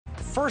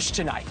First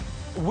tonight,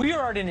 we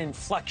are at an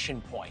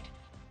inflection point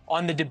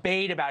on the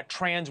debate about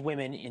trans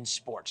women in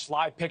sports.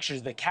 Live pictures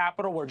of the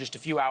Capitol where just a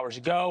few hours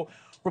ago,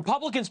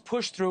 Republicans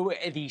pushed through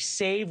the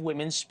Save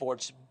Women's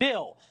Sports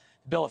bill.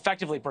 The bill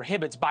effectively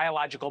prohibits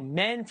biological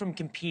men from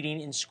competing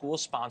in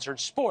school-sponsored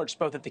sports,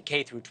 both at the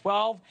K through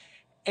 12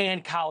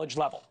 and college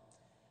level.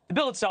 The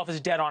bill itself is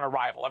dead on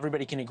arrival.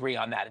 Everybody can agree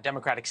on that. A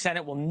Democratic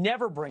Senate will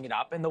never bring it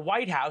up, and the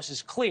White House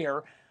is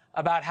clear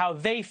about how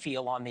they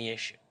feel on the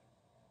issue.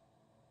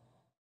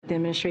 The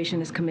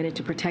administration is committed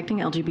to protecting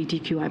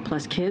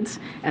LGBTQI+ kids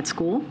at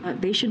school.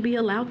 They should be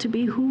allowed to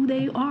be who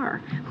they are,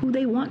 who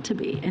they want to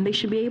be, and they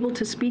should be able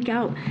to speak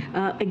out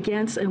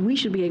against, and we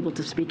should be able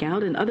to speak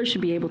out, and others should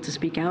be able to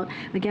speak out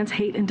against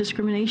hate and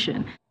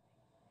discrimination.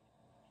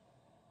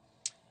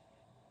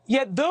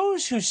 Yet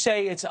those who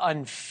say it's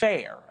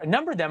unfair, a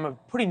number of them are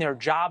putting their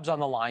jobs on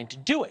the line to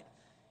do it.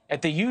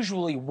 At the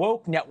usually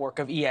woke network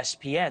of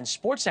ESPN,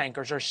 sports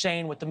anchors are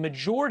saying what the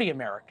majority of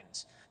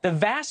Americans, the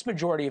vast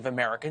majority of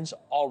Americans,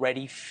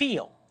 already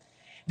feel.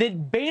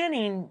 That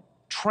banning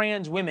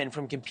trans women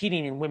from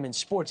competing in women's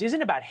sports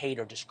isn't about hate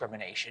or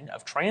discrimination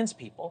of trans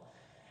people.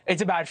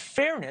 It's about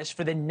fairness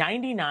for the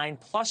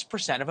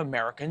 99+% of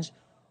Americans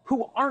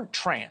who aren't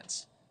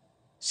trans.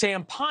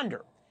 Sam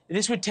Ponder,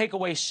 this would take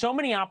away so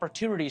many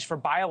opportunities for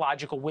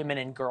biological women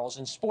and girls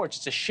in sports.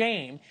 It's a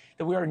shame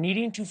that we are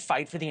needing to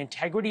fight for the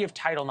integrity of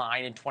Title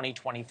IX in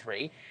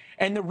 2023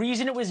 and the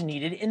reason it was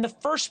needed in the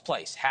first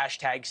place.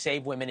 Hashtag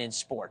Save Women in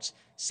Sports.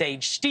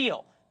 Sage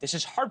Steele. This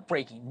is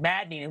heartbreaking,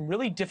 maddening, and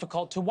really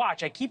difficult to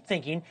watch. I keep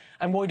thinking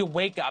I'm going to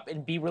wake up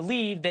and be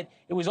relieved that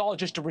it was all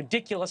just a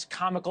ridiculous,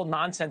 comical,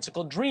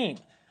 nonsensical dream.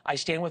 I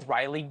stand with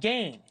Riley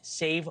Gain.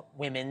 Save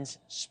Women's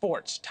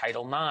Sports.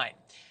 Title IX.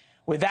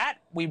 With that,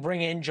 we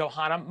bring in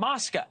Johanna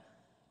Maska,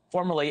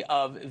 formerly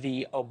of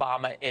the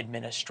Obama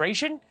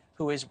administration,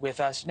 who is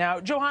with us now.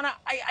 Johanna,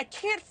 I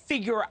can't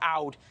figure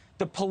out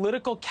the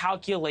political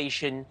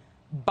calculation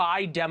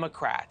by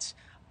Democrats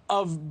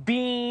of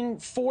being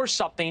for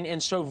something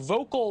and so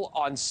vocal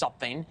on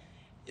something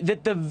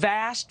that the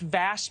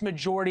vast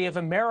majority of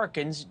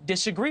Americans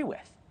disagree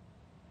with.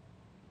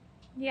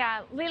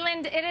 Yeah,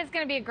 Leland, it is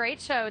going to be a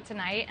great show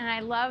tonight, and I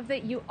love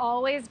that you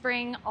always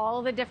bring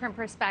all the different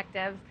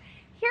perspectives.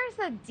 Here's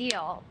the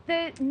deal.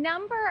 The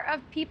number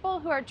of people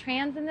who are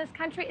trans in this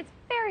country is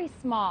very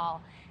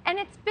small, and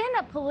it's been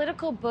a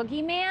political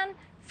boogeyman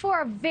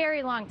for a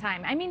very long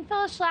time. I mean,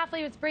 Phyllis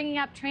Schlafly was bringing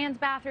up trans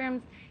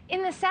bathrooms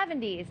in the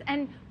 70s,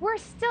 and we're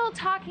still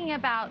talking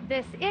about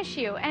this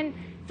issue. And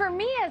for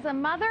me as a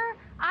mother,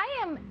 I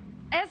am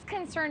as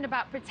concerned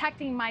about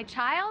protecting my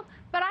child,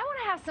 but I want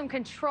to have some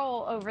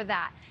control over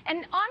that. And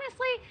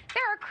honestly,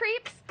 there are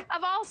creeps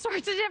of all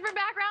sorts of different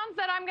backgrounds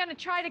that I'm going to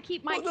try to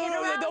keep my kid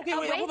around. Okay,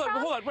 wait, hold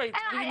on, wait.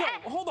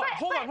 Hold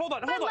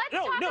on.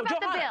 No,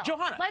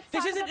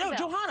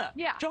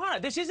 Johanna,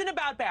 this isn't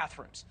about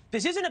bathrooms.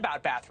 This isn't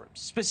about bathrooms.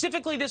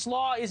 Specifically, this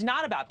law is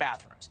not about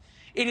bathrooms.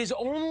 It is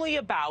only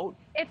about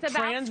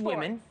trans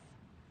women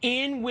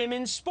in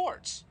women's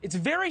sports. It's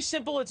very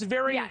simple. It's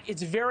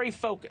very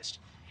focused.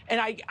 And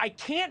I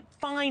can't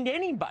find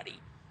anybody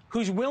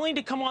who's willing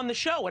to come on the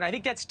show, and I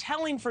think that's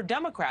telling for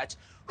Democrats,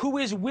 who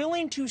is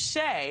willing to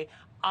say,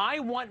 I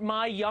want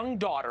my young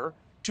daughter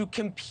to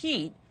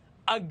compete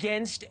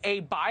against a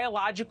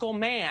biological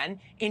man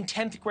in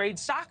 10th grade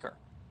soccer.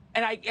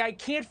 And I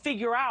can't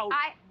figure out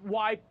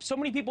why so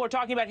many people are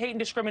talking about hate and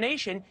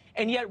discrimination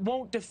and yet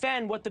won't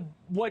defend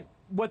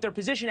what their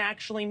position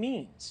actually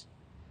means.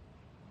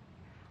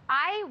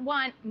 I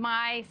want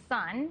my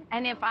son,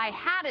 and if I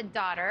had a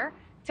daughter,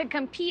 to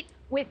compete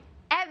with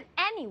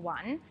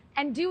anyone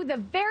and do the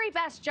very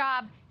best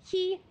job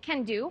he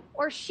can do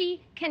or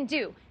she can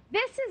do.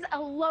 This is a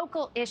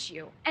local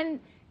issue. And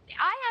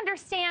I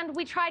understand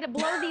we try to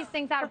blow these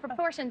things out of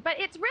proportion, but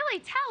it's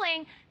really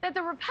telling that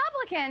the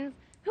Republicans,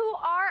 who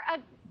are a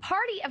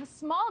party of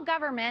small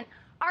government,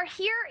 are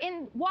here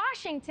in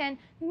Washington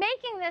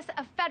making this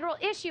a federal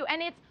issue.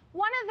 And it's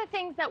one of the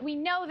things that we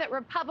know that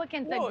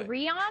Republicans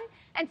agree on,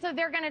 and so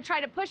they're going to try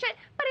to push it.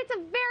 But it's a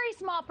very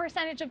small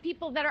percentage of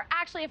people that are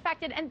actually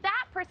affected, and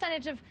that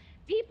percentage of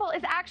people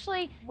is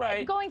actually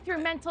going through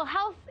mental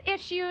health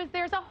issues.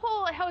 There's a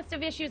whole host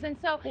of issues, and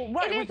so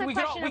it is a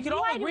question of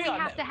why do we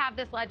have to have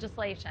this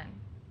legislation?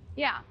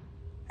 Yeah.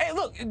 Hey,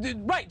 look,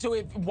 so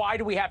why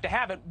do we have to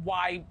have it?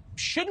 Why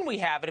shouldn't we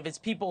have it if it's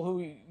people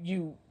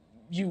who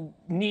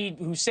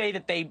who say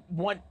that they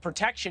want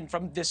protection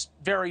from this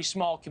very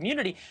small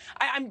community?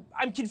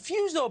 I'm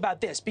confused, though,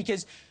 about this,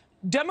 because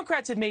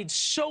Democrats have made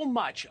so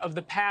much of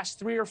the past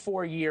 3 or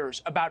 4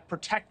 years about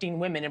protecting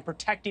women and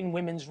protecting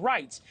women's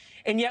rights.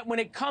 And yet when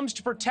it comes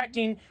to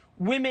protecting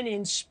women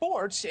in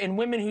sports and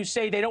women who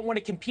say they don't want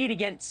to compete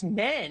against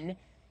men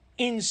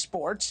in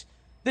sports,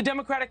 the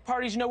Democratic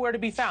Party's nowhere to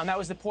be found. That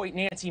was the point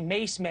Nancy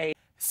Mace made.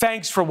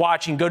 Thanks for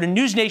watching. Go to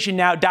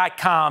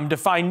newsnationnow.com to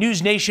find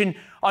NewsNation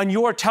on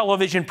your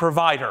television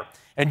provider.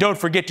 And don't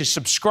forget to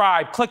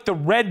subscribe. Click the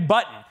red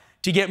button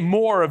to get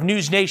more of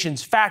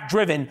NewsNation's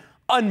fact-driven,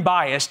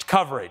 unbiased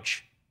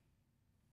coverage.